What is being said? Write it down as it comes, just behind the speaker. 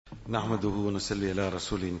Nahmaduhu wa nusalli ala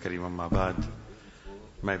rasulin kareem amma ba'd.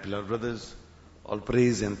 My beloved brothers, all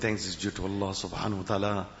praise and thanks is due to Allah subhanahu wa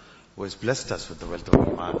ta'ala, who has blessed us with the wealth of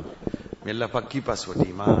Iman. May Allah Pak keep us with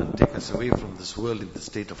Iman, take us away from this world in the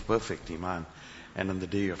state of perfect Iman, and on the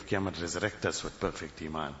day of Qiyamah resurrect us with perfect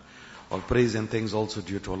Iman. All praise and thanks also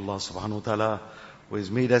due to Allah subhanahu wa ta'ala, who has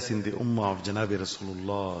made us in the ummah of Janabi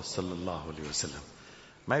Rasulullah sallallahu alayhi wa sallam.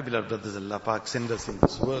 My beloved brothers, Allah Pak sent us in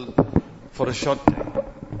this world for a short time.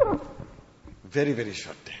 Very, very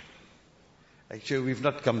short time. Actually, we've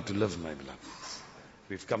not come to live, my beloveds.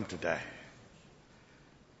 We've come to die.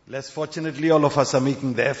 Less fortunately, all of us are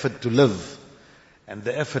making the effort to live. And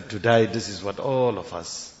the effort to die, this is what all of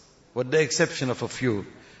us, with the exception of a few,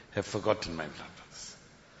 have forgotten, my beloveds.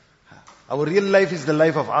 Our real life is the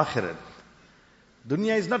life of Akhirat.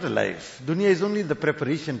 Dunya is not a life. Dunya is only the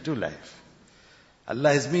preparation to life.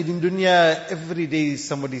 Allah has made in dunya, every day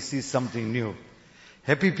somebody sees something new.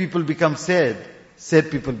 Happy people become sad. Sad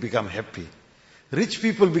people become happy. Rich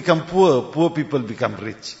people become poor. Poor people become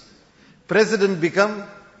rich. President become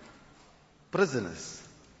prisoners.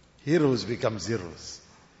 Heroes become zeros.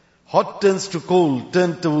 Hot turns to cold.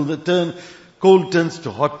 Cold turns to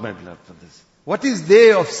hot, my beloved brothers. What is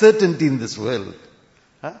there of certainty in this world?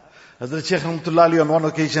 Hazrat Shaykh Rahmatullah Ali on one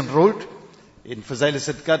occasion wrote in Fazail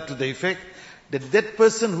Sadqat to the effect that that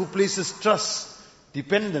person who places trust,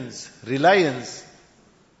 dependence, reliance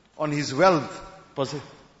on his wealth,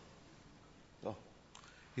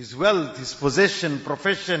 his possession,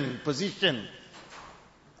 profession, position,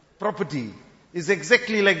 property, is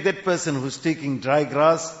exactly like that person who's taking dry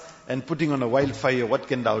grass and putting on a wildfire. What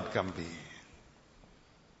can the outcome be?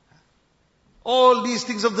 All these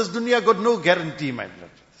things of this dunya got no guarantee, my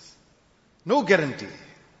brothers. No guarantee.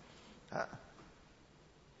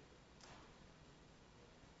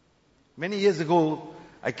 Many years ago,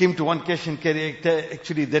 I came to one cash and carry.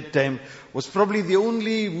 Actually, that time was probably the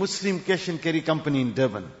only Muslim cash and carry company in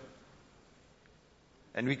Durban.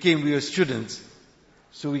 And we were students.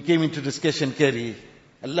 So we came into this cash and carry.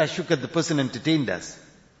 Allah shukr, the person entertained us.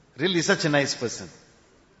 Really such a nice person.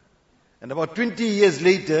 And about 20 years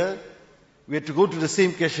later, we had to go to the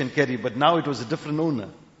same cash and carry, but now it was a different owner.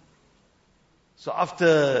 So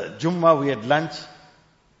after Jummah, we had lunch.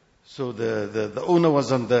 So the owner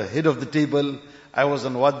was on the head of the table. I was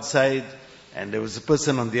on one side, and there was a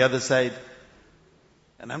person on the other side.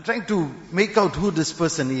 And I'm trying to make out who this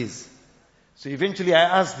person is. So eventually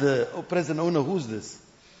I asked the present owner, who's this?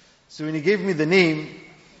 So when he gave me the name,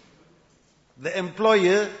 the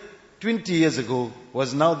employer 20 years ago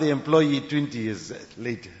was now the employee 20 years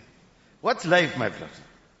later. What's life, my brother?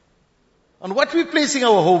 On what we're placing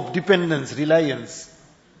our hope, dependence, reliance?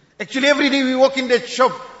 Actually, every day we walk in that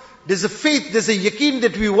shop, there's a faith, there's a yaqeen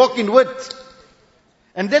that we walk in with.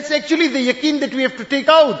 And that's actually the yaqeen that we have to take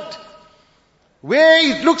out.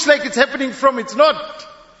 Where it looks like it's happening from, it's not.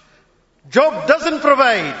 Job doesn't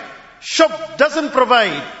provide. Shop doesn't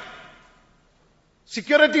provide.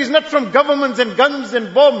 Security is not from governments and guns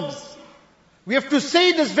and bombs. We have to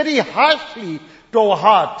say this very harshly to our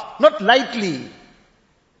heart, not lightly.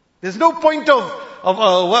 There's no point of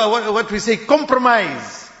what we say,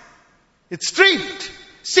 compromise. It's straight.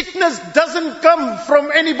 Sickness doesn't come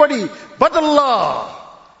from anybody but Allah.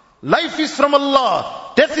 Life is from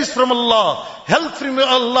Allah. Death is from Allah. Health from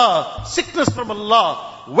Allah. Sickness from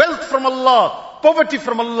Allah. Wealth from Allah. Poverty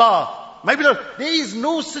from Allah. My beloved, there is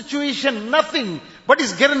no situation, nothing, but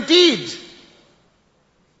is guaranteed.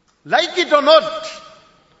 Like it or not,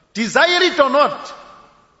 desire it or not,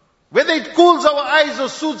 whether it cools our eyes or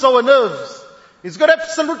soothes our nerves, it's got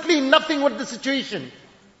absolutely nothing with the situation.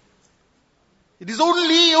 It is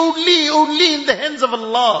only in the hands of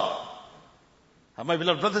Allah. My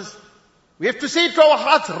beloved brothers, we have to say it to our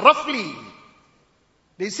hearts roughly.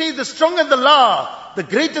 They say the stronger the law, the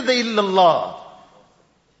greater the illallah.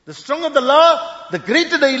 The stronger the law, the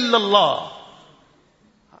greater the illallah.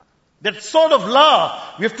 That sort of law,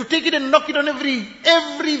 we have to take it and knock it on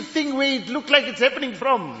everything where it looks like it's happening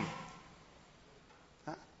from.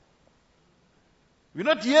 We're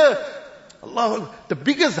not here. Allah, the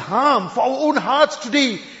biggest harm for our own hearts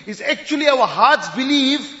today is actually our hearts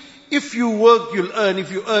believe if you work, you'll earn.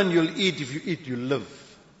 If you earn, you'll eat. If you eat, you'll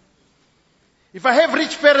live. If I have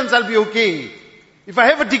rich parents, I'll be okay. If I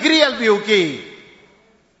have a degree, I'll be okay.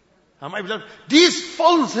 My beloved, these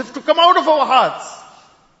faults have to come out of our hearts.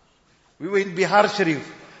 We were in Bihar Sharif,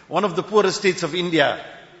 one of the poorest states of India.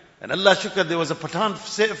 And Allah shukr, there was a Pathan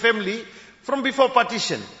family from before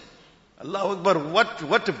partition. Allahu Akbar,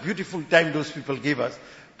 what a beautiful time those people gave us.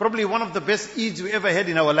 Probably one of the best Eids we ever had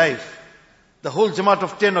in our life. The whole Jamaat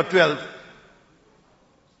of 10 or 12.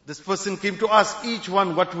 This person came to ask each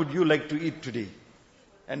one, what would you like to eat today?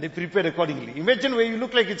 And they prepared accordingly. Imagine where you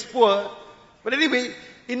look like it's poor. But anyway,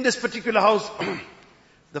 in this particular house,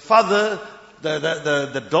 the father,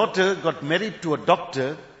 the daughter got married to a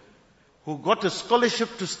doctor who got a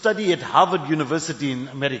scholarship to study at Harvard University in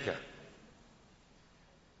America.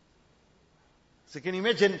 So can you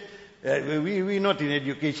imagine, we're not in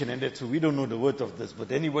education and that's, so we don't know the worth of this,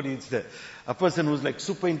 but anybody, it's a person who's like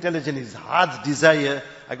super intelligent, his heart's desire.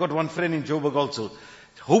 I got one friend in Joburg also,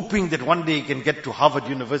 hoping that one day he can get to Harvard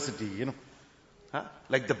University,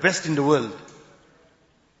 like the best in the world.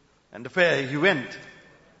 And he went.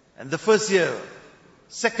 And the first year,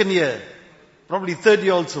 second year, probably third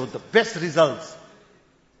year also, the best results.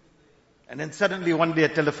 And then suddenly one day a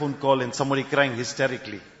telephone call and somebody crying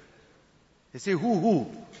hysterically. They say,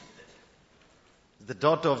 who? The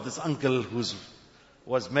daughter of this uncle who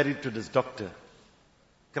was married to this doctor.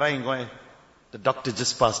 Crying, why? The doctor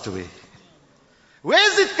just passed away.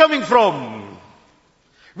 Where is it coming from?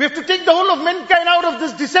 We have to take the whole of mankind out of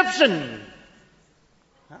this deception.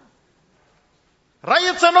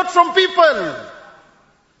 Riots are not from people.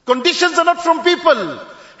 Conditions are not from people.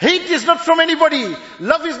 Hate is not from anybody.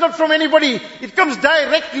 Love is not from anybody. It comes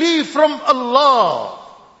directly from Allah.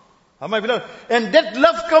 My beloved. And that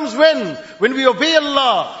love comes when we obey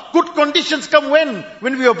Allah. Good conditions come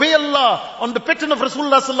when we obey Allah on the pattern of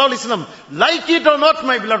Rasulullah sallallahu alaihi wasallam. Like it or not,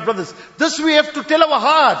 my beloved brothers. This we have to tell our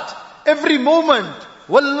heart every moment.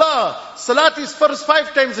 Wallah, salat is first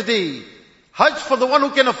 5 times a day. Hajj for the one who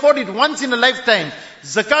can afford it once in a lifetime.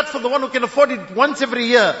 Zakat for the one who can afford it once every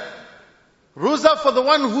year. Roza for the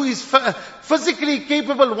one who is physically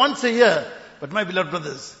capable once a year. But my beloved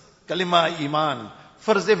brothers, kalima iman.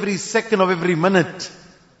 First every second of every minute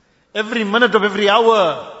of every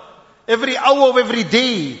hour of every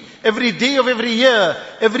day of every year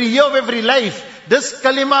of every life. This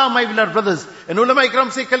kalima, my beloved brothers, and ulama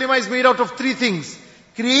ikram say kalima is made out of 3 things.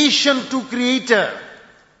 Creation to creator.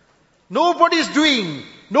 Nobody's doing,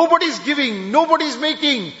 nobody's giving, nobody's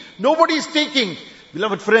making, nobody's taking.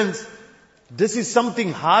 Beloved friends, this is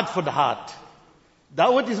something hard for the heart.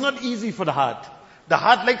 Dawat is not easy for the heart. The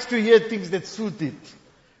heart likes to hear things that suit it.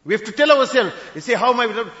 We have to tell ourselves, you say, how my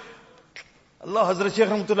beloved, Allah Hazrat Shaykh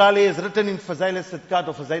Rahmatullah Alayhi has written in Fazail al-Sadqat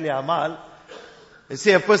or Fazail al-Amal, they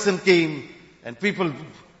say a person came and people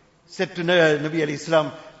said to Nabi alayhi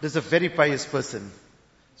salam, there's a very pious person.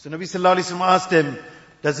 So Nabi sallallahu alayhi wasallam asked him,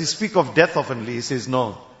 does he speak of death oftenly? He says,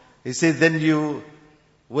 no. He says, then you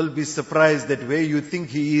will be surprised that where you think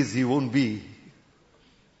he is, he won't be.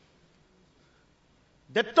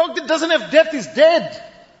 That talk that doesn't have death is dead.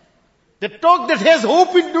 The talk that has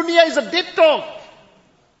hope in dunya is a dead talk.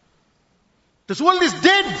 This world is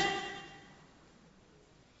dead.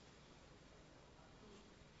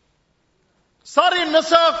 सारे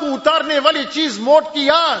नशा को उतारने वाली चीज मौत की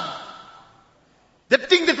याद. That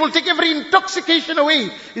thing that will take every intoxication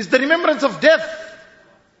away is the remembrance of death.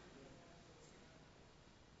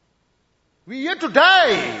 We're here to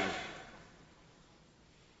die.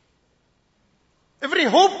 Every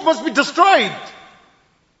hope must be destroyed.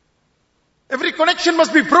 Every connection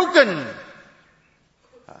must be broken.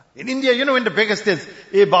 In India, when the beggar says,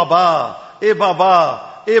 "Eh Baba, eh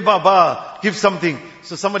Baba, eh Baba," give something.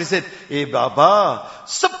 So somebody said, "Eh Baba,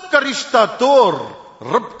 sab ka rishta tor,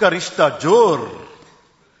 Rab ka rishta jor."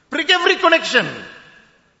 Break every connection.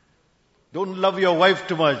 Don't love your wife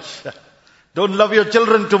too much. Don't love your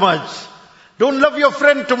children too much. Don't love your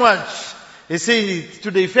friend too much. They say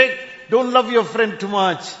to the effect, don't love your friend too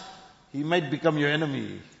much. He might become your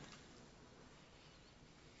enemy.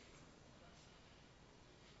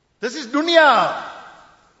 This is dunya.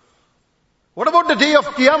 What about the day of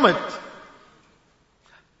Qiyamah?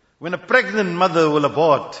 When a pregnant mother will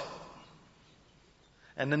abort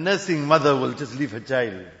and a nursing mother will just leave her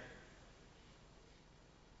child.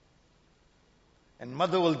 And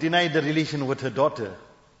mother will deny the relation with her daughter.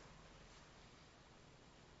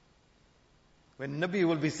 When Nabi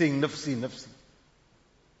will be saying, nafsi, nafsi.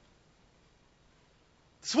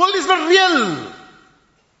 This world is not real.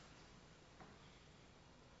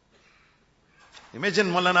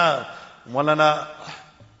 Imagine Maulana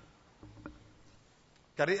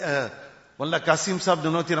Qasim Sahib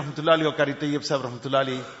Nanoti Rahmatullah Alayhi or Qari Tayyib Sahib Rahmatullah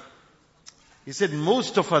Alayhi. He said,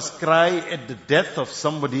 most of us cry at the death of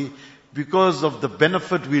somebody because of the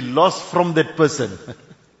benefit we lost from that person.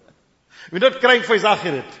 We're not crying for his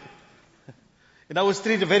akhirat. In our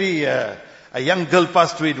street, a young girl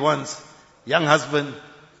passed away once, young husband.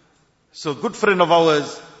 So good friend of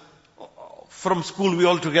ours, from school we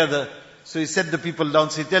all together. So he set the people down,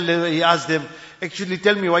 he asked them, actually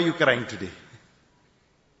tell me why you're crying today.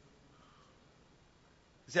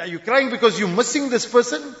 Say, are you crying because you're missing this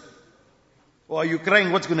person? Or are you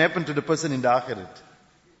crying what's going to happen to the person in the akhirat?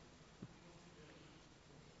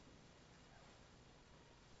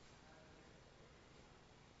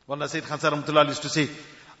 Wallah Sayyid Khan Sahib Rahmatullah used to say,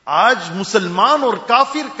 आज मुसलमान और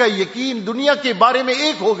काफिर का यकीन दुनिया के बारे में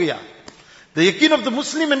एक हो गया. The yaqeen of the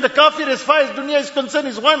Muslim and the kafir as far as dunya is concerned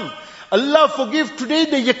is one. Allah forgive today,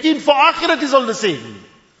 the yaqeen for akhirat is all the same.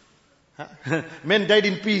 Men died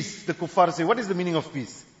in peace. The kuffar say, what is the meaning of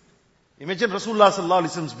peace? Imagine Rasulullah sallallahu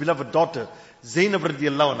alaihi wasallam's beloved daughter, Zainab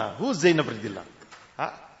radiyallahu anha. Who's Zainab radiyallahu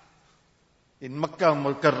anha? In Makkah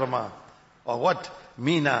Mukarramah. Or what?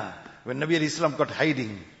 Mina. When Nabi alayhi salam got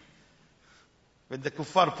hiding. When the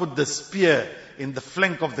kuffar put the spear in the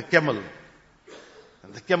flank of the camel.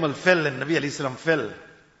 And the camel fell and Nabi alayhi salam fell.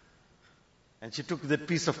 And she took that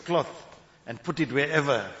piece of cloth and put it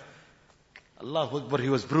wherever. Allahu Akbar, he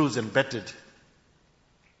was bruised and battered.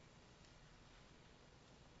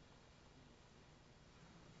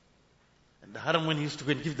 And the haram, when he used to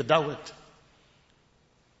go and give the dawat,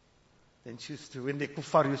 then she used to, when the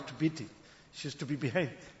kuffar used to beat him, she used to be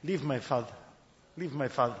behind. Leave my father. Leave my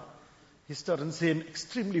father. He started and say, an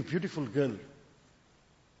extremely beautiful girl.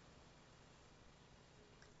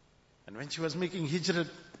 And when she was making hijrat,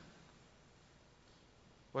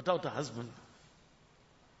 without a husband,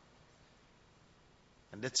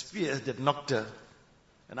 and that spear that knocked her,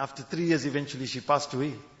 and after 3 years eventually she passed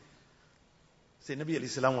away. Say, Nabi alayhi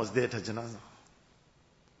salam was there at her janazah.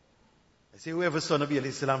 I say, whoever saw Nabi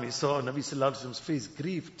alayhi salam, he saw Nabi sallallahu alayhi wasallam's face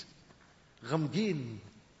grieved, ghamgeen.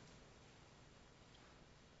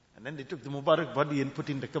 And then they took the Mubarak body and put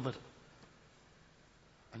in the qabr.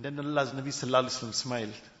 And then Allah's Nabi sallallahu alayhi wasallam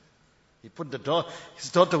smiled. He put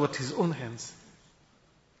his daughter with his own hands.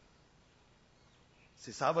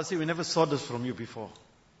 Say, Sahaba say, we never saw this from you before.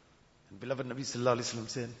 And beloved Nabi sallallahu alayhi wasallam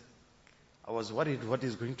said, I was worried what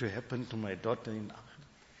is going to happen to my daughter in Akhir.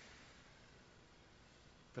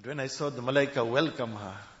 But when I saw the Malaika welcome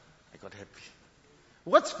her, I got happy.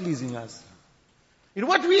 What's pleasing us? In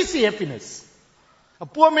what we see happiness? A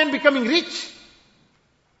poor man becoming rich?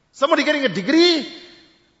 Somebody getting a degree?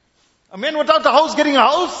 A man without a house getting a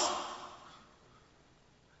house?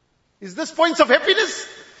 Is this points of happiness?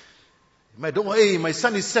 My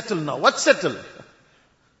son is settled now. What's settled?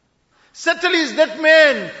 Settled is that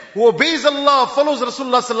man who obeys Allah, follows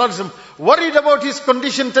Rasulullah sallallahu alaihi wasallam, worried about his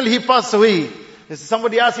condition till he passed away.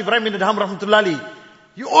 Somebody asked Ibrahim bin Adham rahmatullahi,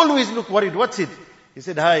 you always look worried. What's it? He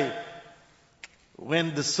said, hi.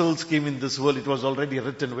 When the souls came in this world, it was already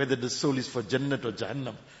written whether the soul is for Jannat or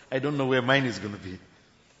Jahannam. I don't know where mine is going to be.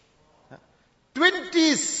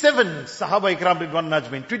 27 Sahaba Ikram Ridwan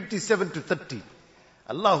Najmain, 27 to 30.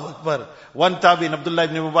 Allahu Akbar. One Tabi'in, Abdullah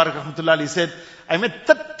ibn Mubarak rahmatullahi said, I met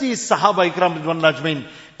 30 Sahaba Ikram Ridwan Najmain,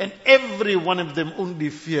 and every one of them only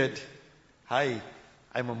feared, hi,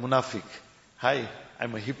 I'm a munafiq. Hi,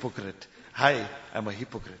 I'm a hypocrite. Hi, I'm a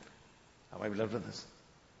hypocrite. My beloved brothers.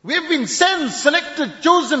 We've been sent, selected,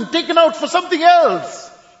 chosen, taken out for something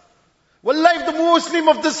else. Wallahi, if the Muslim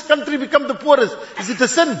of this country become the poorest, is it a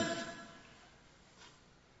sin?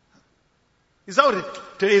 Is that it?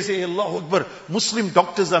 Today say, Allahu Akbar, Muslim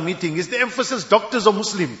doctors are meeting. Is the emphasis doctors or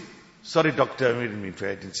Muslim? Sorry doctor, I didn't mean to.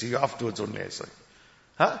 I didn't see you afterwards only, I saw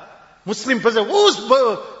you. Muslim person.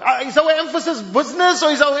 Is our emphasis business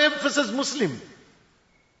or is our emphasis Muslim?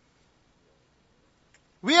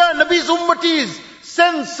 We are Nabi's ummatis,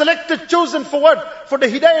 sent, selected, chosen for what? For the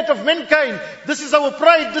hidayat of mankind. This is our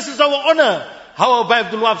pride, this is our honor. How Abay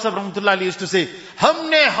Abdul Wahab Sahib Rahmatullah Ali used to say,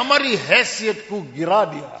 Humne hamari haisiyat ko gira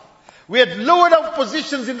diya. We had lowered our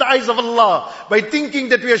positions in the eyes of Allah by thinking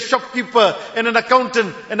that we are a shopkeeper and an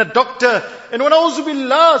accountant and a doctor. And when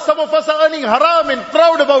auzubillah, some of us are earning haram and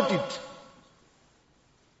proud about it.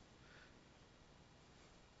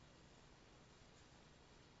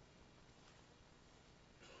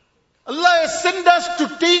 Allah has sent us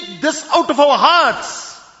to take this out of our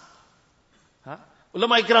hearts.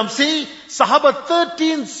 Ulama Ikram say, Sahaba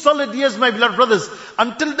 13 solid years, my beloved brothers,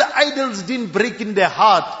 until the idols didn't break in their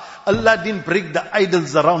heart. Allah didn't break the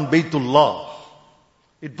idols around Baytullah.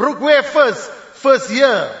 It broke where first? First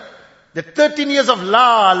year. The 13 years of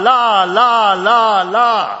la, la, la, la,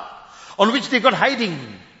 la, on which they got hiding,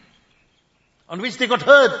 on which they got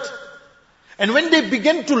hurt. And when they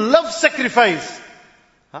began to love sacrifice,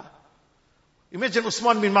 imagine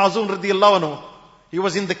Usman bin Mazun radiyallahu anhu, he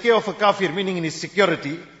was in the care of a kafir, meaning in his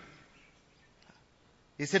security.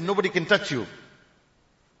 He said, nobody can touch you.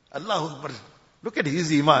 Allahu Akbar. Look at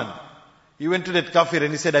his iman. He went to that kafir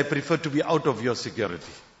and he said, I prefer to be out of your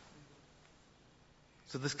security.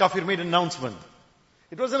 So this kafir made an announcement.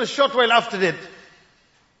 It wasn't a short while after that,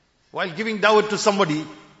 while giving dawah to somebody,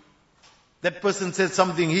 That person said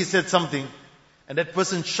something, he said something, and that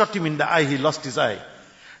person shot him in the eye, he lost his eye.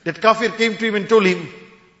 That kafir came to him and told him,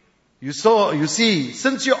 you see,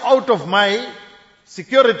 since you're out of my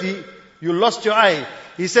security, you lost your eye.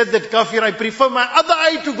 He said that kafir, I prefer my other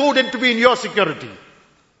eye to go than to be in your security.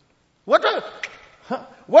 What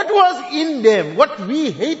was in them? What we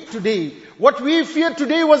hate today, what we fear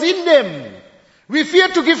today was in them. We fear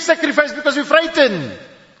to give sacrifice because we're frightened.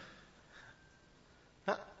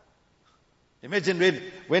 Imagine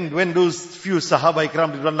when those few Sahaba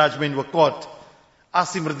Ikram Ridwanullah Ajmain were caught.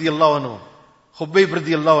 Asim radiallahu anhu, Khubayb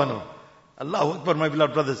radiallahu anhu. Allahu Akbar, my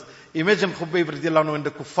beloved brothers. Imagine Khubayb radiallahu anhu when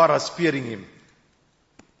the kuffar are spearing him.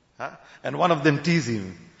 And one of them tease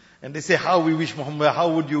him. And they say, how would you wish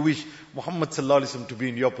Muhammad sallallahu alaihi wasallam to be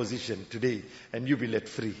in your position today and you be let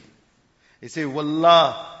free? They say,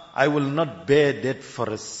 Wallah, I will not bear that for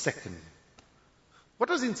a second.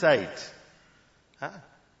 What was inside?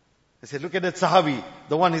 They say, look at that Sahabi.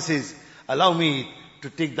 The one who says, allow me to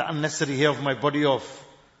take the unnecessary hair of my body off.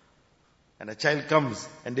 And a child comes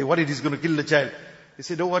and they worried he's going to kill the child. They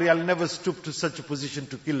say, don't worry, I'll never stoop to such a position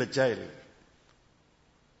to kill a child.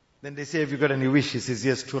 Then they say, have you got any wish? He says,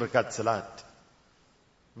 yes, 2 rakat salat.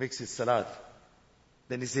 Makes his salat.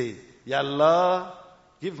 Then he say, Ya Allah,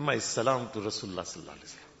 give my salam to Rasulullah sallallahu alaihi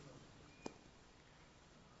wasallam.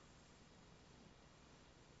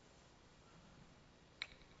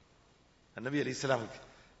 And Nabi alayhi salam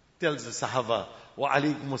tells the Sahaba, wa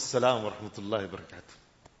alaykum as-salam wa rahmatullahi wa barakatuh.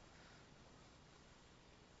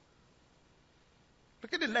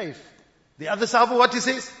 Look at the life. The other Sahaba, what he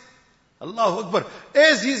says? Allahu Akbar.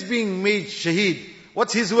 As he's being made shaheed,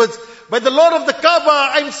 what's his words? By the Lord of the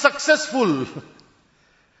Kaaba, I'm successful.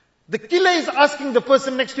 The killer is asking the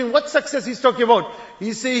person next to him, what success he's talking about?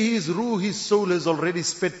 He say his ruh, his soul has already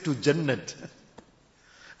sped to Jannat.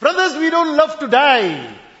 Brothers, we don't love to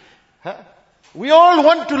die. We all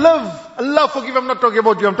want to live. Allah forgive, I'm not talking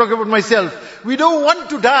about you, I'm talking about myself. We don't want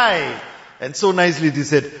to die. And so nicely they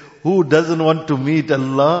said, who doesn't want to meet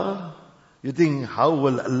Allah? You think, how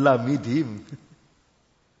will Allah meet him?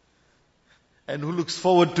 And who looks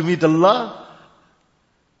forward to meet Allah?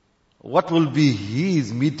 What will be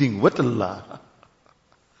his meeting with Allah?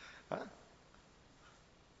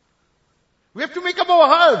 We have to make up our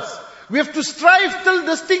hearts. We have to strive till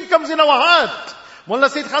this thing comes in our heart. Mullah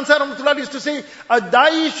Sayyid Khan Sahib Rahmatullah used to say, a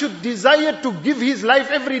da'i should desire to give his life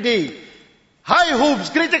every day. High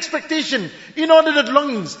hopes, great expectation, inordinate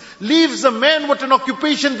longings, leaves a man with an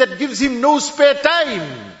occupation that gives him no spare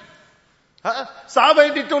time.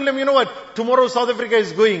 Sahaba, they told him, you know what, tomorrow South Africa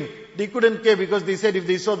is going. They couldn't care because they said if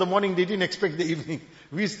they saw the morning, they didn't expect the evening.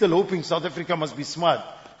 We're still hoping South Africa must be smart.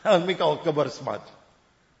 I'll make our kabar smart.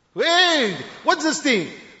 Wait, what's this thing?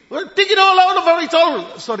 Well, take it all out of our, it's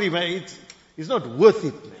all, sorry man, it's not worth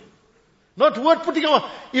it, man. Not worth putting our,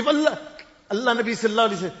 if Allah Nabi Sallallahu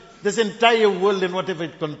Alaihi Wasallam, this entire world and whatever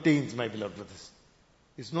it contains, my beloved brothers,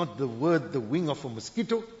 is not the word, the wing of a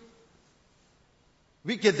mosquito.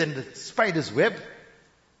 Weaker than the spider's web.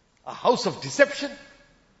 A house of deception.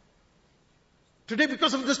 Today,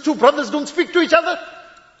 because of this, 2 brothers don't speak to each other.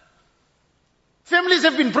 Families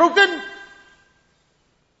have been broken.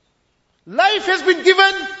 Life has been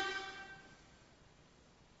given.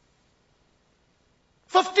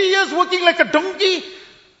 50 years working like a donkey.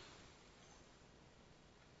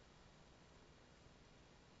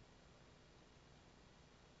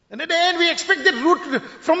 And at the end we expect that root,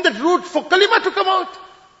 from that root for kalima to come out.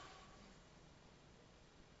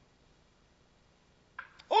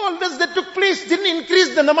 All this that took place didn't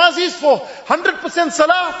increase the namazis for 100%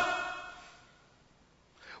 salah.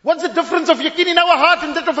 What's the difference of yaqeen in our heart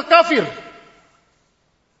and that of a kafir?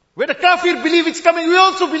 Where the kafir believe it's coming, we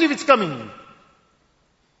also believe it's coming.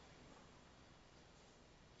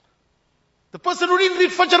 The person who didn't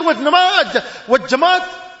read Fajr with namaz, with Jamaat,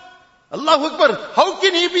 Allahu Akbar, how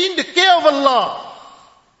can he be in the care of Allah?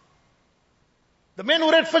 The man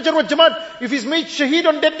who read Fajr with Jamaat, if he's made shaheed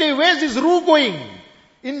on that day, where's his ruh going?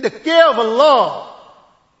 In the care of Allah.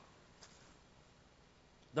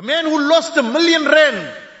 The man who lost R1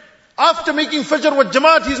 million, after making Fajr with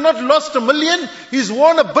Jamaat, he's not lost $1 million, he's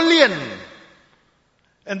won $1 billion.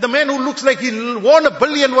 And the man who looks like he won $1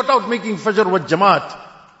 billion without making Fajr with Jamaat,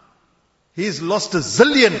 he's lost $1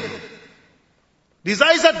 zillion. These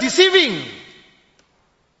eyes are deceiving.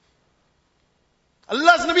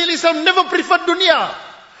 Allah's Nabi alayhi salam never preferred dunya,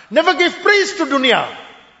 never gave praise to dunya.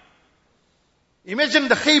 Imagine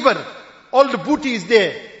the Khaybar, all the booty is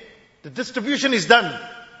there, the distribution is done.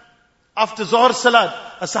 After Zohar Salat,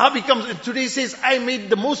 a Sahabi comes and today says, I made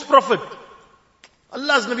the most profit.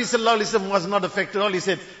 Allah's Nabi sallallahu alayhi wasallam was not affected. All he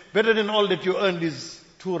said, better than all that you earned is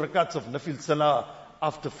 2 rakats of nafil salah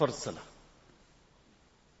after first salah.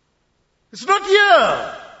 It's not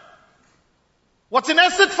here. What's an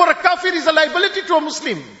asset for a kafir is a liability to a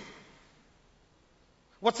Muslim.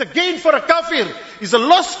 What's a gain for a kafir is a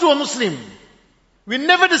loss to a Muslim. We're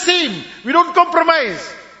never the same. We don't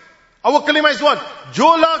compromise. Our kalima is what? Jo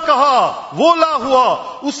la kaha, wo la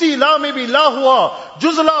hua, usi la mein bhi la hua,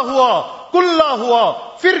 juz la hua, kull la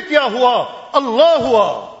hua, fir kya hua, Allah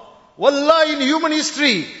hua. Wallah, in human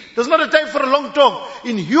history, there's not a time for a long talk.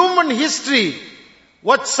 In human history,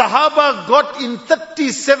 what Sahaba got in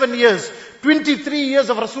 37 years, 23 years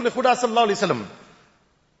of Rasul Khuda sallallahu alaihi wasallam,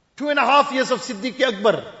 2.5 years of Siddiq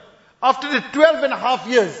Akbar, after the 12.5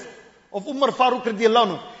 years of Umar Farooq radiyallahu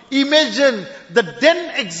anhu, imagine the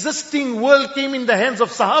then existing world came in the hands of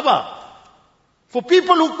Sahaba. For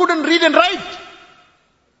people who couldn't read and write.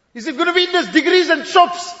 Is it going to be in these degrees and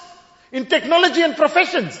shops, in technology and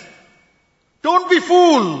professions? Don't be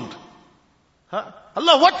fooled. Huh?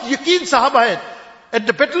 Allah, what yaqeen Sahaba had at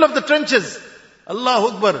the battle of the trenches.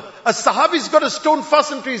 Allahu Akbar. A Sahabi's got a stone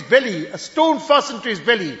fastened to his belly. A stone fastened to his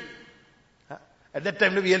belly. Huh? At that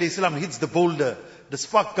time, Nabi alayhi salam hits the boulder. The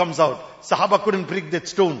spark comes out. Sahaba couldn't break that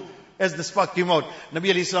stone. As the spark came out,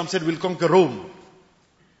 Nabi alayhi salam said, we'll conquer Rome.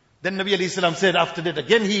 Then Nabi alayhi salam said, after that,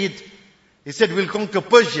 again he hit. He said, we'll conquer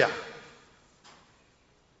Persia.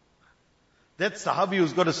 That Sahabi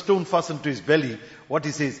who's got a stone fastened to his belly, what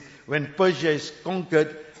he says, when Persia is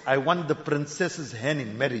conquered, I want the princess's hand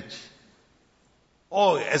in marriage.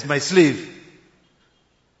 Oh, as my slave.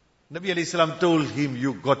 Nabi alayhi salam told him,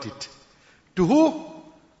 you got it. To who?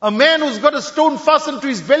 A man who's got a stone fastened to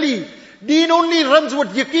his belly. Deen only runs with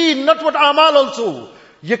yaqeen, not with amal also.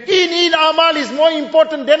 Yaqeen in amal is more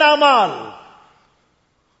important than amal.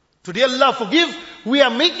 Today Allah forgive, we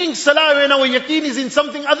are making salah when our yaqeen is in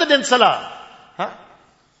something other than salah. Huh?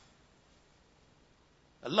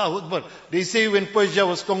 Allahu Akbar. They say when Persia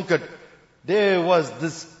was conquered, there was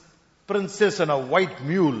this princess on a white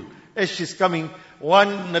mule. As she's coming,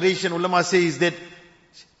 one narration ulama says that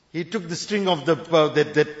he took the string of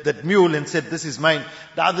that mule and said, this is mine.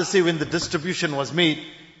 The others say when the distribution was made,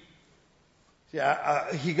 he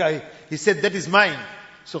said, that is mine.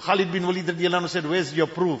 So Khalid bin Walid radiyallahu anhu said, where's your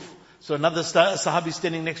proof? So another Sahabi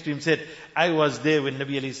standing next to him said, I was there when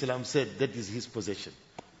Nabi alayhi salam said, that is his possession.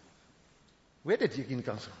 Where did yaqeen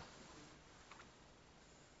come from?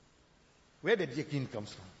 Where did yaqeen come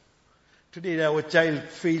from? Today our child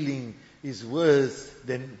failing is worse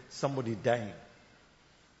than somebody dying.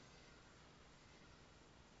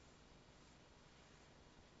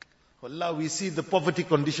 Allah, we see the poverty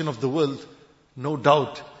condition of the world, no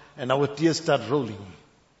doubt, and our tears start rolling.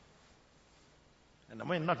 And am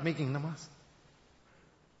I not making namaz?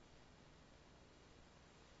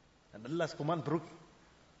 And Allah's command broke.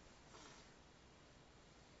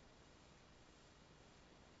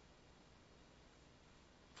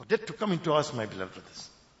 For that to come into us, my beloved brothers,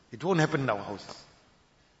 it won't happen in our houses.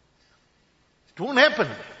 It won't happen.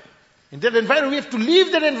 In that environment, we have to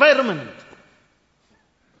leave that environment.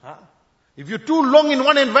 Huh? If you're too long in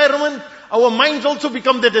one environment, our minds also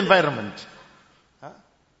become that environment. Huh?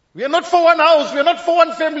 We are not for one house, we are not for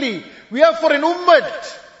one family, we are for an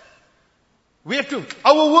ummah. We have to,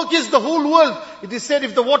 our work is the whole world. It is said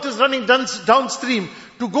if the water is running downstream,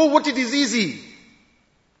 to go with it is easy.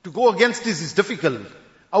 To go against this is difficult.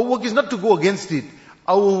 Our work is not to go against it.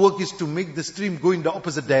 Our work is to make the stream go in the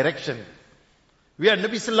opposite direction. We are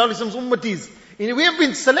Nabi Sallallahu Alaihi Wasallam's ummatis. We have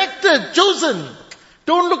been selected, chosen.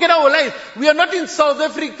 Don't look at our life. We are not in South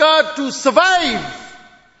Africa to survive.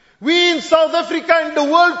 We in South Africa in the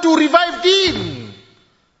world to revive deen.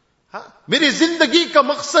 मेरी जिंदगी का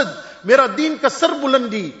मकसद मेरा दीन का sir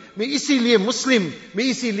बुलंदी मैं इसीलिए मुस्लिम मैं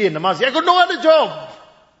इसीलिए नमाज़ी. I got no other job.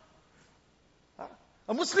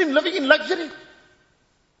 A Muslim living in luxury.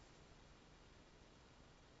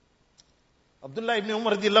 Abdullah ibn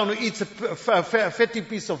Umar radiallahu anhu eats a fatty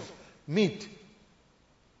piece of meat.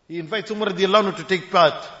 He invites Umar radiallahu anhu to take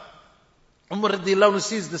part. Umar radiallahu anhu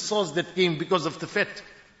sees the sauce that came because of the fat.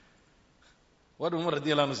 What Umar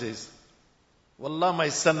radiallahu anhu says? Wallah, my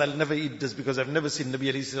son, I'll never eat this because I've never seen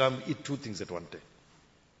Nabi alayhi salam eat two things at one time.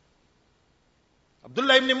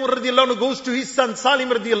 Abdullah ibn Umar radiallahu anhu goes to his son Salim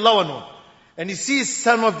radiallahu anhu and he sees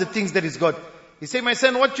some of the things that he's got. He say, my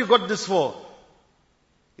son, what you got this for?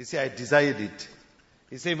 He say, I desired it.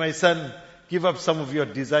 He say, my son, give up some of your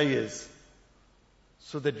desires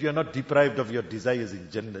so that you are not deprived of your desires in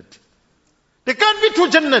Jannat. There can't be two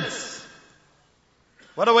Jannats.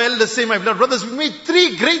 What our elders say, my blood brothers, we made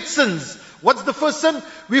three great sins. What's the first sin?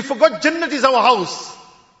 We forgot Jannat is our house.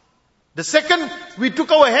 The second, we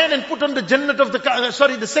took our hand and put on the Jannat of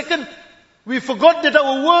the second, We forgot that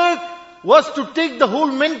our work was to take the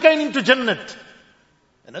whole mankind into Jannat.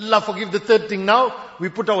 And Allah forgive the third thing now, we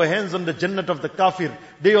put our hands on the Jannat of the kafir.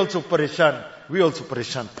 They also pareshan. We also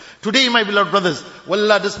pareshan. Today, my beloved brothers,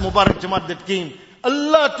 wallah, this Mubarak Jamaat that came,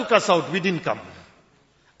 Allah took us out, we didn't come.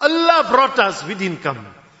 Allah brought us, we didn't come.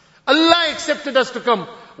 Allah accepted us to come.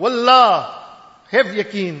 Wallah, have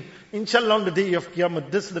yaqeen. Inshallah on the day of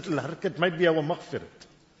Qiyamah, this little harkat might be our maghfirat.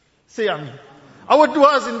 Say Ameen. Our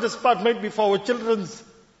du'as in this part might be for our children's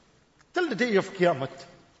till the day of Qiyamah.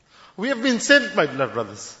 We have been sent, my beloved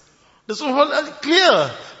brothers. This is all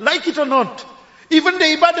clear, like it or not. Even the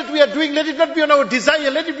ibadat we are doing, let it not be on our desire,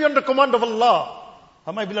 let it be on the command of Allah.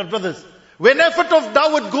 My beloved brothers, when effort of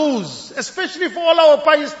dawat goes, especially for all our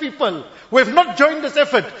pious people who have not joined this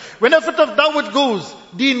effort, when effort of dawat goes,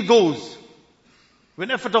 deen goes. When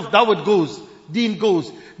effort of dawat goes, deen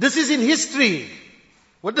goes. This is in history.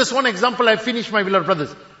 With this one example, I finish, my beloved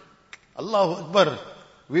brothers. Allahu Akbar.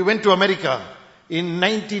 We went to America in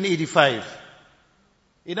 1985.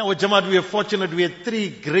 In our Jamaat, we are fortunate, we had 3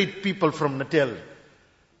 great people from Natal.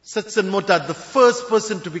 Satsan Mota, the first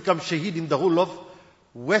person to become shaheed in the whole of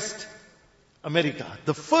West America.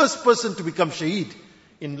 The first person to become shaheed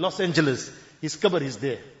in Los Angeles. His qabr is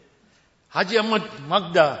there. Haji Ahmad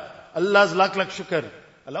Magda, Allah's lakh shukr.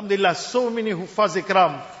 Alhamdulillah, so many Huffaz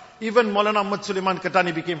Ikram. Even Maulana Ahmad Suleiman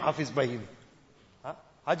Katani became Hafiz by him.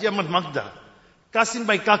 Haji Ahmad Magda. Qasim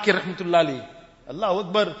Bhai Kaki Rahmatullah Ali. Allahu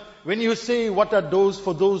Akbar. When you say what are those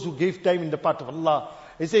for those who gave time in the path of Allah,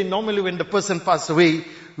 they say normally when the person passed away,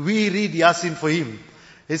 we read Yasin for him.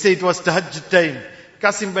 He said it was Tahajjud time.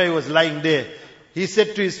 Qasim Bhai was lying there. He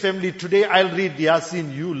said to his family, today I'll read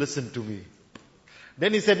Yasin, you listen to me.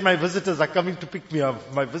 Then he said, my visitors are coming to pick me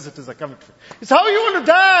up. My visitors are coming to pick me up. It's how you want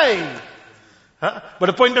to die. But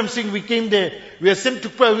the point I'm saying, we came there, we are sent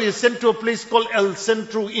to a place called El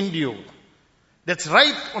Centro Indio. That's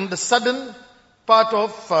right on the southern part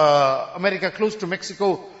of America, close to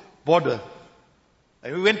Mexico border.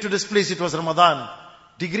 And we went to this place, it was Ramadan.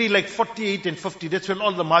 Degree like 48 and 50, that's where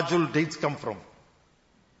all the marjul dates come from.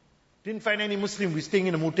 Didn't find any Muslim, we're staying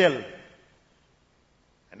in a motel.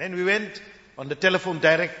 And then we went on the telephone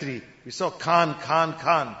directory, we saw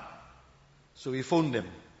Khan. So we phoned them.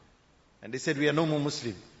 And they said, we are no more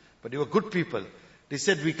Muslim. But they were good people. They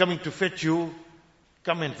said, we're coming to fetch you.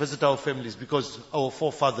 Come and visit our families because our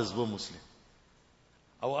forefathers were Muslim.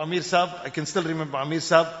 Our Amir Sahib, I can still remember Amir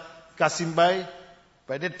Sahib, Qasim Bhai.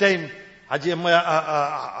 By that time, Haji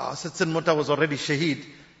Satsan Mota was already shaheed.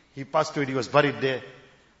 He passed away, he was buried there.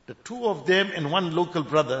 The 2 of them and 1 local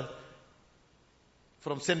brother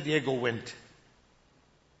from San Diego went.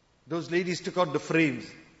 Those ladies took out the frames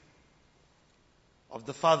of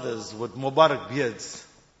the fathers with Mubarak beards,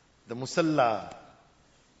 the Musalla,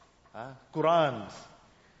 Quran,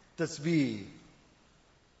 Tasbih.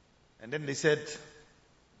 And then they said,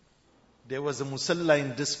 there was a Musalla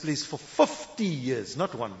in this place for 50 years,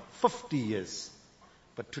 not 1, 50 years.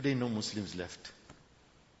 But today no Muslims left.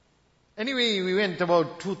 Anyway, we went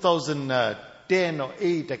about 2010 or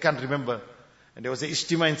 8, I can't remember. And there was an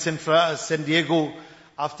Ijtima in San Diego.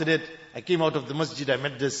 After that, I came out of the masjid, I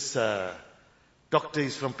met this doctor,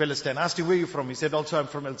 he's from Palestine. I asked him, where are you from? He said, also I'm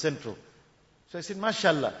from El Centro. So I said,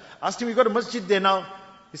 mashallah. Asked him, we got a masjid there now?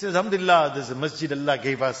 He says, alhamdulillah, there's a masjid Allah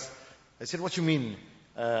gave us. I said, what you mean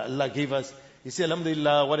Allah gave us? He said,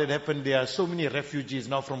 alhamdulillah, what had happened, there are so many refugees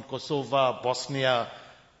now from Kosovo, Bosnia,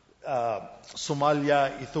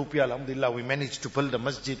 Somalia, Ethiopia, alhamdulillah, we managed to build a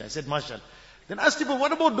masjid. I said, mashallah. Then I asked him,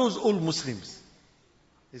 what about those old Muslims?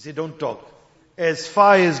 He said, don't talk. As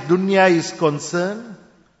far as dunya is concerned,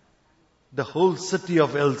 the whole city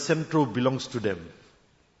of El Centro belongs to them.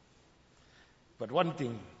 But one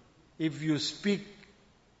thing, if you speak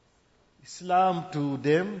Islam to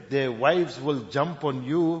them, their wives will jump on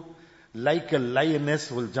you like a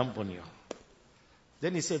lioness will jump on you.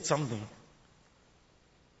 Then he said something.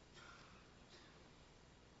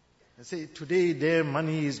 I say, today their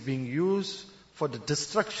money is being used for the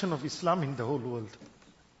destruction of Islam in the whole world.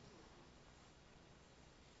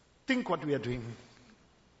 Think what we are doing.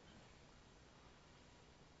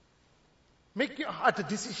 Make your heart a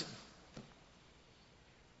decision.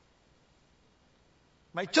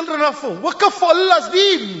 My children are for waqf for Allah's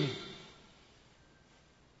deen.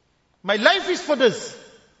 My life is for this.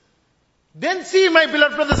 Then see, my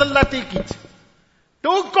beloved brothers, Allah take it.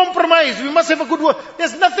 Don't compromise. We must have a good work.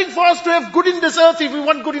 There's nothing for us to have good in this earth if we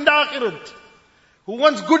want good in the akhirat. Who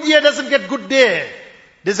wants good here doesn't get good there.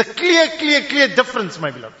 There's a clear difference,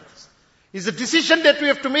 my beloved brothers. It's a decision that we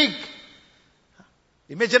have to make.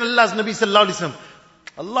 Imagine Allah's Nabi sallallahu alaihi wasallam.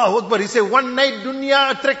 Allahu Akbar. He said, one night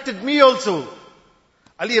dunya attracted me also.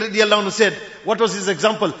 Ali radiallahu anhu said, what was his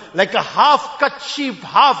example? Like a half-cut sheep,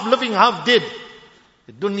 half living, half dead.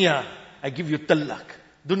 Dunya, I give you talaq.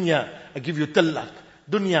 Dunya, I give you talaq.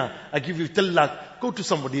 Dunya, I give you talaq. Go to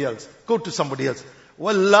somebody else. Go to somebody else.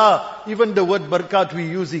 Wallah, even the word barakat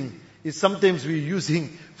we're using is sometimes we're using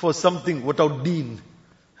for something without deen.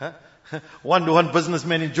 Huh? One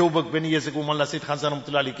businessman in Joburg many years ago, Maulana Sayyid Khan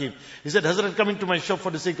Rahmatullah Ali came. He said, Hazrat, come into my shop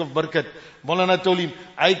for the sake of barakat. Maulana told him,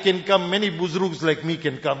 I can come, many buzrugs like me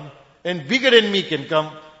can come, and bigger than me can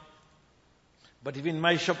come. But if in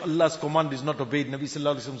my shop Allah's command is not obeyed, Nabi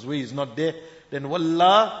Sallallahu Alaihi Wasallam's way is not there, then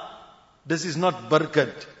wallah, this is not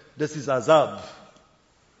barakat, this is azab.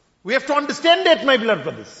 We have to understand that, my beloved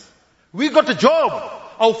brothers. We got a job.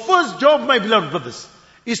 Our first job, my beloved brothers,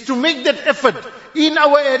 is to make that effort in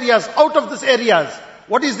our areas, out of these areas.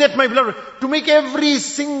 What is that, my beloved? To make every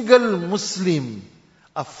single Muslim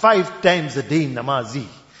a 5 times a day namazi.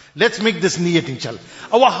 Let's make this niyat, inshallah.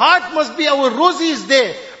 Our heart must be, our rozi is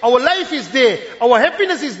there, our life is there, our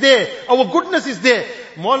happiness is there, our goodness is there.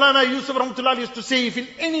 Maulana Yusuf Rahmatullah used to say, if in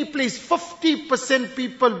any place 50%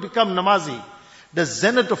 people become namazi, the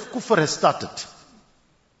zenith of kufr has started.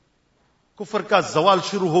 Kufr ka zawal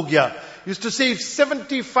shuru ho gaya. Used to say if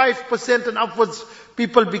 75% and upwards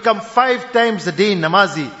people become 5 times a day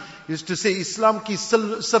namazi, used to say Islam ki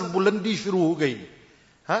sarbulandi shuru ho gayi.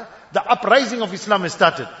 The uprising of Islam has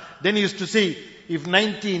started. Then he used to say if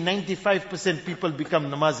 95% people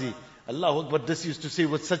become namazi, Allahu Akbar, this used to say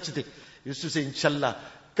with such a thing. He used to say, inshallah,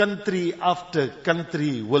 country after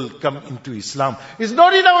country will come into Islam. It's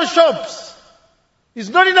not in our shops. It's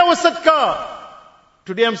not in our sadaqah.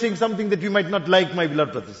 Today I'm saying something that you might not like, my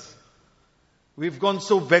beloved brothers. We've gone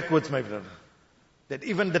so backwards, my brother, that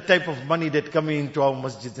even the type of money that coming into our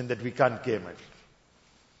masjids and that we can't care, my brother.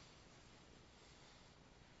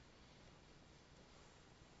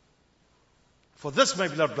 For this, my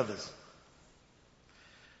beloved brothers,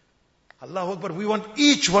 Allahu Akbar, we want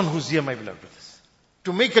each one who's here, my beloved brothers,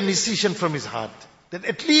 to make a decision from his heart that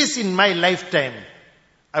at least in my lifetime,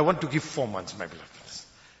 I want to give 4 months, my beloved brothers.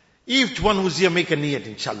 Each one who's here make a niyat,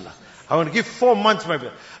 inshallah. I want to give 4 months, my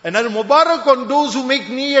beloved. And al-Mubarak on those who make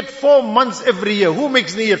niyat 4 months every year. Who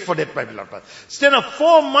makes niyat for that, my beloved brother? Stand up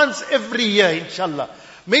 4 months every year, inshallah.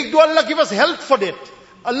 Make dua, Allah give us health for that.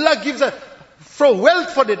 Allah gives us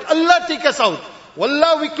wealth for that. Allah take us out.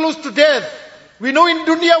 Wallah, we close to death. We know in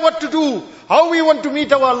dunya what to do. How we want to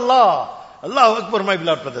meet our Allah. Allahu Akbar, my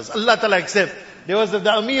beloved brothers. Allah Ta'ala accept. There was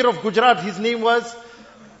the Amir of Gujarat. His name was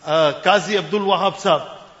Qazi Abdul Wahab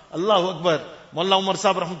Sahab. Allahu Akbar. Mullah Umar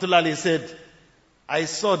Sahab Rahmatullah Alayhi said, I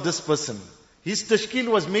saw this person. His tashkil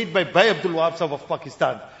was made by Bhai Abdul Wahab Sahab of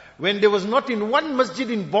Pakistan. When there was not in one masjid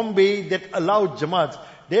in Bombay that allowed Jamaats,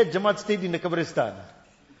 their Jamaat stayed in the Kabristan.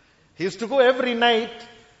 He used to go every night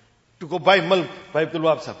to go buy milk, Bhai Abdul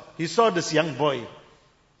Wahab Sahab. He saw this young boy.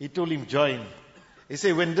 He told him, join. He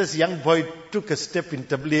said, when this young boy took a step in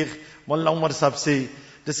Tabligh, Mullah Umar Sahab say,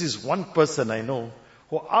 this is one person I know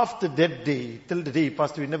who after that day, till the day he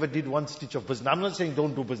passed away, never did one stitch of business. I'm not saying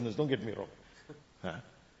don't do business, don't get me wrong.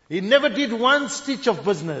 He never did one stitch of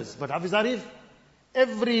business. But Hafiz Arif,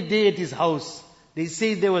 every day at his house, they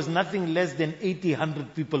say there was nothing less than 80,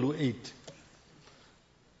 100 people who ate.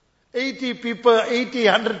 80 people, 80,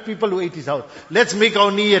 100 people who ate his house. Let's make our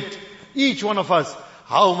niyat, each one of us.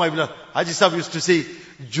 How, my beloved? Haji Sahib used to say,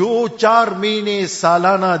 Jo 4 mahine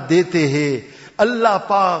salana dete hai, Allah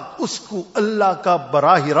Pak usko Allah ka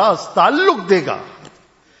barahi rast ta'alluq dega.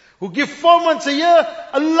 Who give 4 months a year,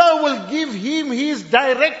 Allah will give him his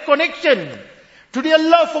direct connection. Today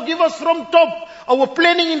Allah forgive us from top. Our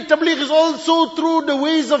planning in Tabligh is also through the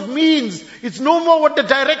ways of means. It's no more with the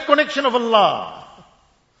direct connection of Allah.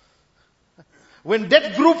 When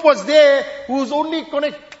that group was there, who was only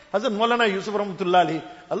connect, Hazrat Maulana Yusuf Rahmatullah Alayhi,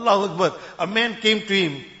 Allahu Akbar, a man came to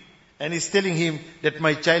him and he's telling him that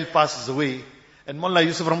my child passes away. And Maulana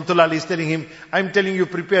Yusuf Rahmatullah Alayhi is telling him, I'm telling you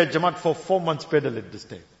prepare Jamaat for 4 months pedal at this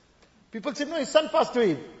time. People said, no, his son passed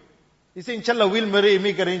away. He said, inshallah, we'll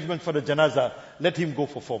make arrangement for the janazah. Let him go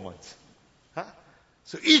for 4 months.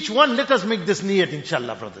 So each one, let us make this niyat,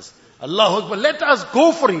 inshallah, brothers. Allahu Akbar, let us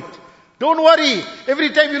go for it. Don't worry. Every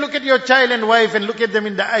time you look at your child and wife and look at them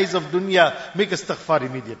in the eyes of dunya, make istighfar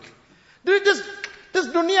immediately. Does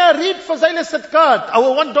dunya read Fazail Sadqat?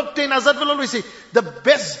 Our one doctor in Azad will always say, the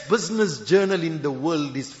best business journal in the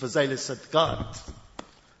world is Fazail Sadqat.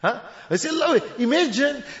 I say, Allah,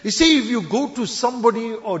 imagine, you see, if you go to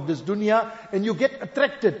somebody or this dunya and you get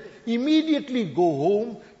attracted, immediately go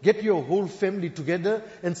home, get your whole family together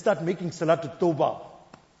and start making Salatul Tawbah.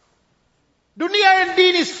 Dunya and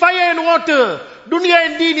deen is fire and water. Dunya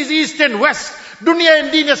and deen is east and west. Dunya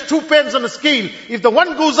and deen has 2 pens on a scale. If the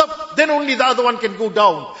one goes up, then only the other one can go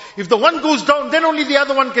down. If the one goes down, then only the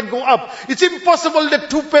other one can go up. It's impossible that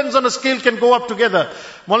 2 pens on a scale can go up together.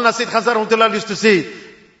 Maulana Sayyid Khan Rahmatullah used to say,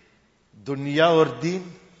 Dunya aur deen.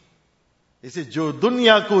 He said, Jo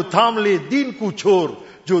dunya ko tham le, deen ko chhod.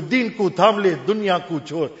 जो दीन को थाम ले दुनिया को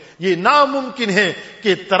छोड़ ये नामुमकिन है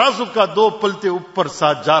कि तराजू का 2 पलते ऊपर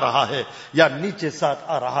साथ जा रहा है या नीचे साथ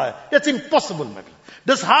आ रहा है. It's impossible, my friend.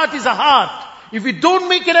 This heart is a heart. If we don't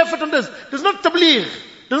make an effort on this, it's not tabligh.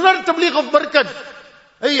 It's not a tabligh of barakat.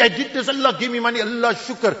 Hey, I did this, Allah gave me money, Allah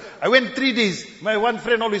shukr. I went 3 days. My one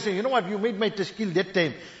friend always saying, you know what, you made my tashkil that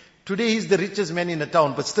time. Today he's the richest man in the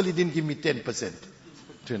town, but still he didn't give me 10%.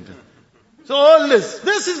 10%. So all this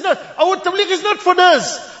is not, our tabligh is not for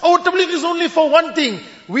this. Our tabligh is only for one thing.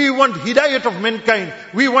 We want hidayat of mankind.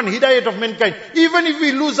 We want hidayat of mankind. Even if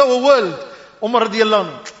we lose our world. Umar radiallahu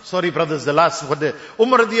anhu, sorry brothers, the last word there.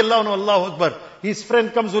 Umar radiallahu anhu, Allahu Akbar. His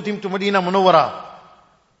friend comes with him to Medina Munawwara.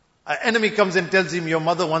 An enemy comes and tells him, your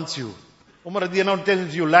mother wants you. Umar radiallahu anhu tells him,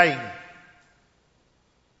 you're lying.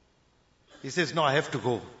 He says, no, I have to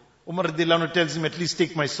go. Umar radiallahu anhu tells him, at least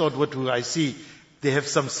take my sword, what do I see? They have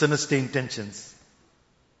some sinister intentions.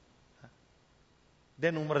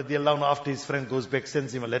 Then Umar radiallahu anhu, after his friend goes back,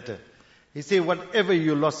 sends him a letter. He says, whatever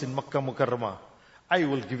you lost in Makkah Mukarramah, I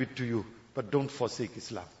will give it to you, but don't forsake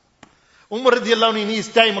Islam. Umar radiallahu anhu, in his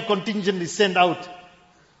time, a contingent is sent out.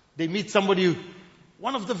 They meet somebody,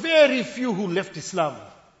 one of the very few who left Islam.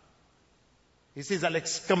 He says, I'll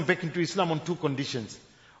come back into Islam on 2 conditions.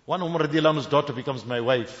 One, Umar radiallahu anhu's daughter becomes my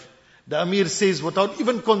wife. The Amir says, without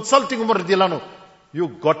even consulting Umar radiallahu anhu, you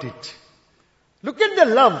got it. Look at the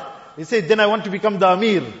love. He said, then I want to become the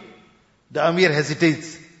Amir. The Amir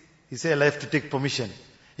hesitates. He said, I'll have to take permission.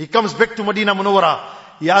 He comes back to Medina Munawwara.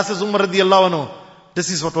 He asks Umar radiallahu anhu, this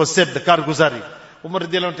is what was said, the Karguzari. Umar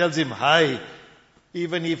radiallahu anhu tells him, hi,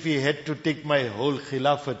 even if he had to take my whole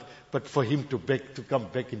khilafat, but for him to come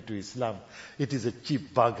back into Islam, it is a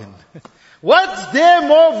cheap bargain. What's there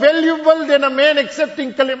more valuable than a man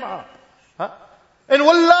accepting kalima? Huh? And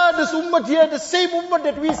wallah, this ummah here, the same ummah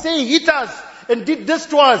that we say hit us and did this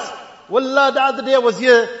to us. Wallah, the other day I was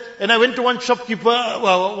here and I went to one shopkeeper,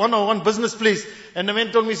 one business place, and the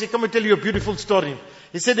man told me, he said, come and tell you a beautiful story.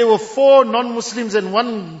 He said there were 4 non-Muslims and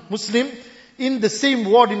 1 Muslim in the same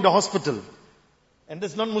ward in the hospital. And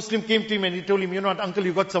this non-Muslim came to him and he told him, you know what, uncle,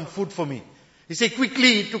 you got some food for me. He said,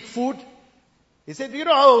 quickly, he took food. He said, you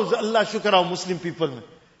know how Allah shukar our Muslim people,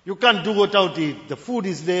 you can't do without it. The food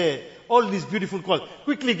is there. All these beautiful calls.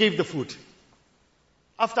 Quickly gave the food.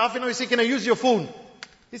 After half an hour, he said, can I use your phone?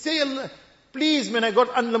 He said, please man, I got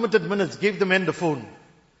unlimited minutes. Gave the man the phone.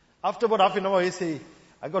 After about half an hour, he said,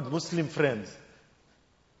 I got Muslim friends.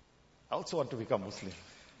 I also want to become Muslim.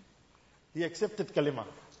 He accepted kalima.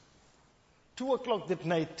 2 o'clock that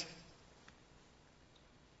night,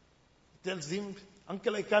 he tells him,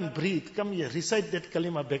 uncle, I can't breathe. Come here, recite that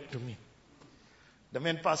kalima back to me. The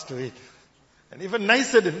man passed away. And even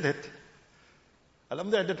nicer than that,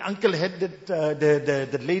 alhamdulillah, that uncle had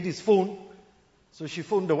the lady's phone. So she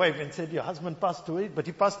phoned the wife and said, your husband passed away, but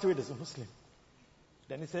he passed away as a Muslim.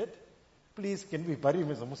 Then he said, please, can we bury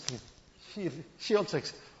him as a Muslim? She also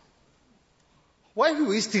accepted. Why are we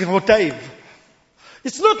wasting our time?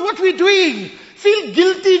 It's not what we're doing. Feel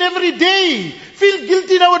guilty in every day. Feel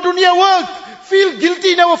guilty in our dunya work. Feel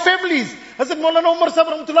guilty in our families. Hazrat Maulana Umar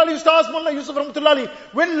Sahib Rahmatullah used to ask Maulana Yusuf Rahmatullah,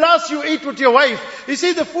 when last you ate with your wife? He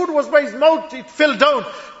said the food was by his mouth, it fell down.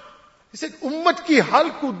 He said, Ummat ki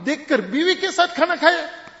hal ko dekhkar biwi ke saath khana khaya?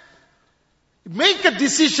 Make a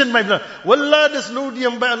decision, my brother. Wallah, this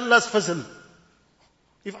Lodium by Allah's fazl.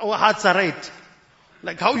 If our hearts are right,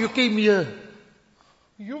 like how you came here,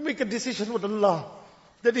 you make a decision with Allah.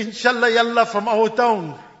 That inshallah, Ya Allah, from our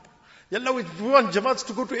town, Ya Allah, we want Jamaats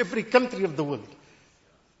to go to every country of the world.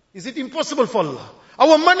 Is it impossible for Allah?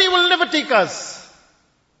 Our money will never take us.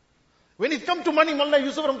 When it comes to money, Maulana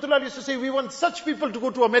Yusuf Rahmatullah used to say, we want such people to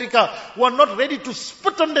go to America who are not ready to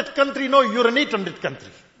spit on that country, nor urinate on that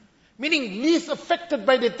country. Meaning least affected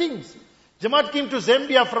by the things. Jamaat came to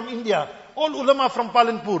Zambia from India. All ulama from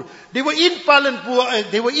Palanpur. They were in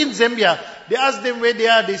Palanpur, they were in Zambia. They asked them where they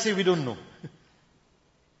are, they say, we don't know.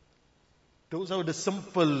 Those are the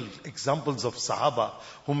simple examples of Sahaba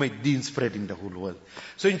who made deen spread in the whole world.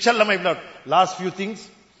 So inshallah, my beloved, last few things.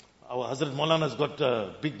 Our Hazrat Maulana has got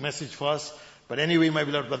a big message for us. But anyway, my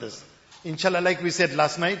beloved brothers, inshallah, like we said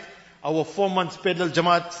last night, our 4 months pedal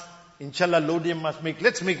Jamaat, inshallah, Lodium must make,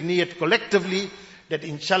 let's make niyat collectively that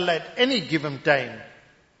inshallah at any given time,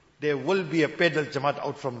 there will be a pedal Jamaat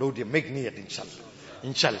out from Lodium. Make niyat, inshallah.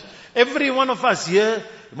 Inshallah. Every one of us here,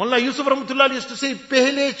 Mullah Yusuf Rahmatullah used to say,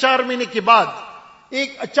 Pehle 4 mahine ke baad,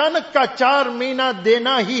 एक अचानक का 4 महीना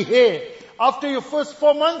देना ही है. After your first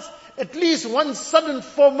 4 months, at least one sudden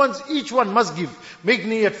 4 months, each one must give. Make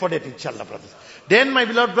niyat for that, inshallah, brothers. Then, my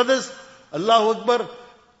beloved brothers, Allahu Akbar,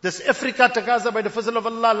 this Africa Taqaza by the Fazl of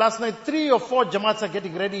Allah, last night 3 or 4 jamaats are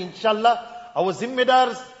getting ready, inshallah. Our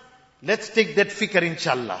zimmedars, let's take that fikr,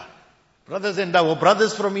 inshallah. Brothers and our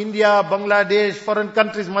brothers from India, Bangladesh, foreign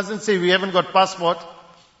countries mustn't say we haven't got passport.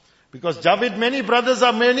 Because Javed, many brothers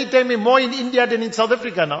are many times more in India than in South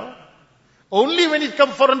Africa now. Only when it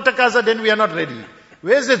comes foreign Taqaza, then we are not ready.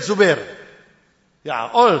 Where's that Zubair? Yeah,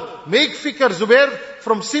 all. Make fikr, Zubair.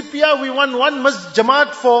 From Sipia, we want one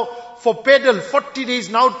jamaat for pedal 40 days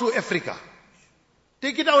now to Africa.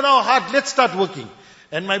 Take it on our heart. Let's start working.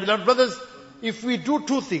 And my beloved brothers, if we do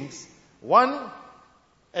 2 things. One,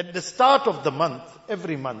 at the start of the month,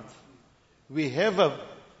 every month, we have a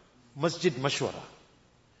Masjid Mashwara.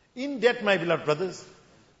 In that, my beloved brothers,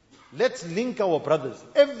 let's link our brothers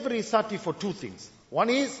every Sati for 2 things. One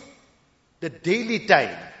is the daily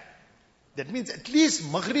time. That means at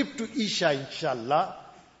least Maghrib to Isha, inshallah.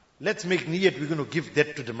 Let's make niyat, we're going to give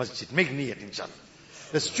that to the masjid. Make niyat, inshallah.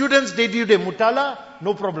 The students, they do their mutala,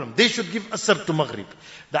 no problem. They should give Asr to Maghrib.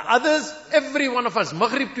 The others, every one of us,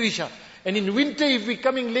 Maghrib to Isha. And in winter, if we're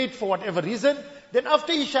coming late for whatever reason, then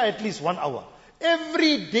after Isha, at least 1 hour.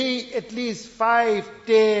 Every day, at least 5,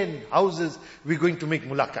 10 houses, we're going to make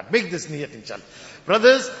mulaqat. Make this niyat, inshallah.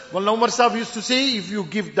 Brothers, Mullah Umar Sahib used to say, if you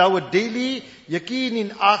give dawah daily, yaqeen in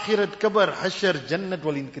akhirat kabar, hashar, jannat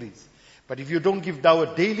will increase. But if you don't give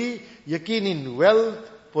dawah daily, yaqeen in wealth,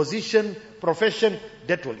 position, profession,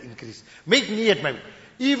 that will increase. Make niyat, my.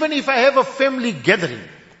 Even if I have a family gathering,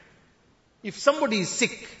 if somebody is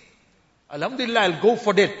sick, alhamdulillah, I'll go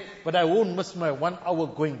for that. But I won't miss my 1 hour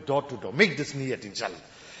going door to door. Make this niyat, inshallah.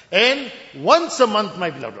 And once a month,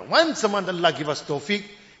 my beloved, once a month, Allah give us tawfiq.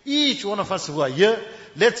 Each one of us who are here,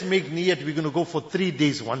 let's make niyat. We're going to go for 3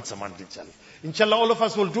 days once a month, inshallah. Inshallah, all of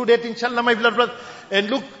us will do that, inshallah, my beloved brother. And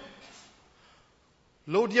look,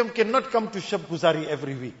 Lodium cannot come to Shab Guzari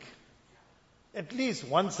every week. At least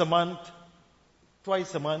once a month,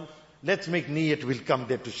 twice a month, let's make niyat, we'll come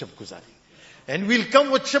there to Shab Guzari. And we'll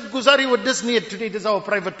come with Shab Guzari with this niyat. Today it is our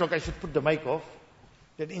private talk. I should put the mic off.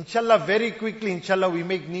 That inshallah, very quickly, inshallah, we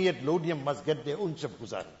make niyat, Lodium must get their own Shab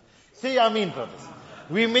Guzari. Say Ameen, brothers.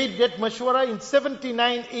 We made that mashwara in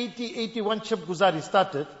 79, 80, 81 Shab Guzari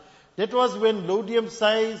started. That was when Lodium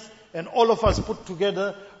size and all of us put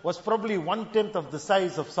together was probably 1/10 of the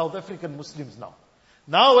size of South African Muslims now.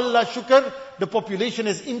 Now, Allah shukr, the population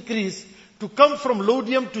has increased. To come from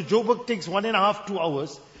Lodium to Joburg takes 1.5, 2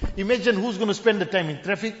 hours. Imagine who's going to spend the time in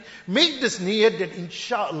traffic. Make this niyat that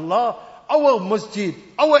inshallah, our masjid,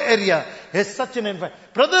 our area has such an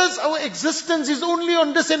environment. Brothers, our existence is only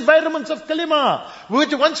on this environment of kalima.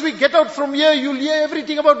 Once we get out from here, you'll hear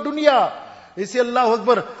everything about dunya. They say, Allahu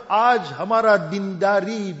Akbar, aaj hamara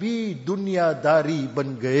dindari bhi dunyadari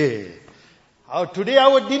ban gaye. Today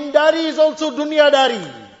our dindari is also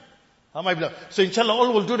dunyadari. So inshallah,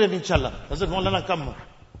 all will do that, inshallah. Hazrat Maulana, come.